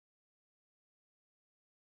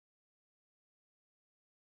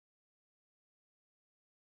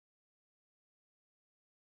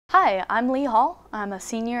Hi, I'm Lee Hall. I'm a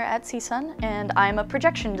senior at CSUN and I'm a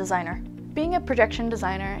projection designer. Being a projection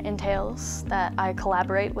designer entails that I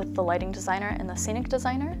collaborate with the lighting designer and the scenic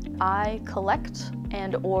designer. I collect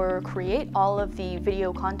and/or create all of the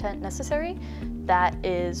video content necessary that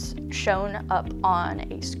is shown up on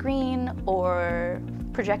a screen or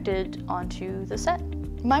projected onto the set.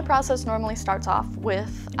 My process normally starts off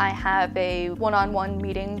with I have a one-on-one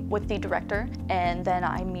meeting with the director, and then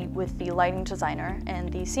I meet with the lighting designer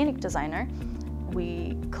and the scenic designer.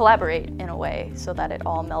 We collaborate in a way so that it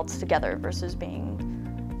all melds together versus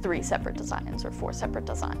being 3 separate designs or 4 separate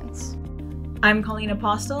designs. I'm Coleen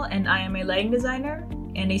Apostol and I am a lighting designer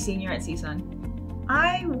and a senior at CSUN.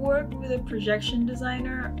 I worked with a projection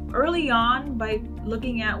designer early on by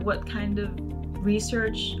looking at what kind of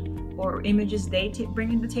research or images they bring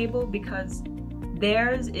to the table, because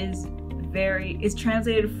theirs is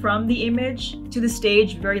translated from the image to the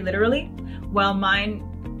stage very literally, while mine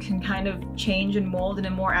can kind of change and mold in a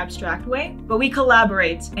more abstract way. But we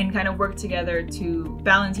collaborate and kind of work together to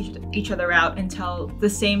balance each other out and tell the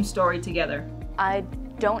same story together. I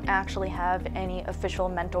don't actually have any official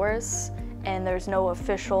mentors, and there's no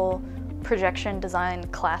official projection design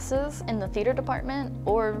classes in the theater department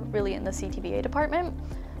or really in the CTVA department.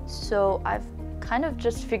 So I've kind of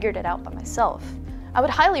just figured it out by myself. I would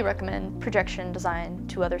highly recommend projection design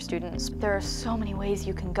to other students. There are so many ways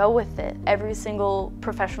you can go with it. Every single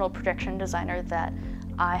professional projection designer that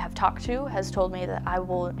I have talked to has told me that I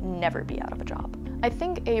will never be out of a job. I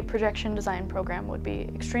think a projection design program would be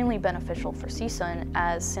extremely beneficial for CSUN,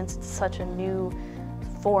 as since it's such a new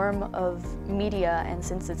form of media and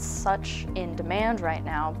since it's such in demand right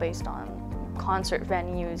now based on concert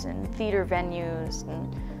venues and theater venues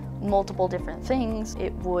and multiple different things,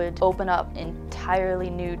 it would open up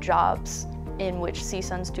entirely new jobs in which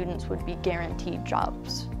CSUN students would be guaranteed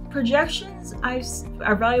jobs. Projections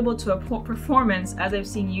are valuable to a performance, as I've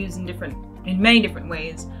seen used in many different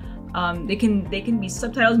ways. They can be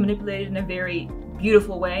subtitles manipulated in a very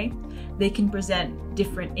beautiful way. They can present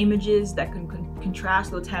different images that can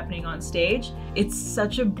contrast what's happening on stage. It's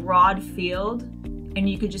such a broad field, and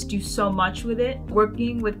you could just do so much with it.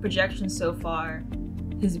 Working with projections so far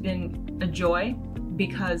has been a joy,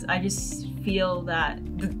 because I just feel that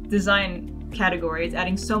the design category is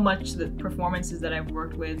adding so much to the performances that I've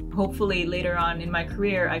worked with. Hopefully later on in my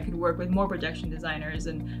career I could work with more projection designers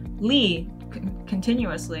and Lee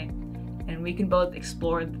continuously, and we can both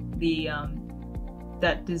explore the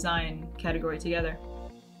that design category together.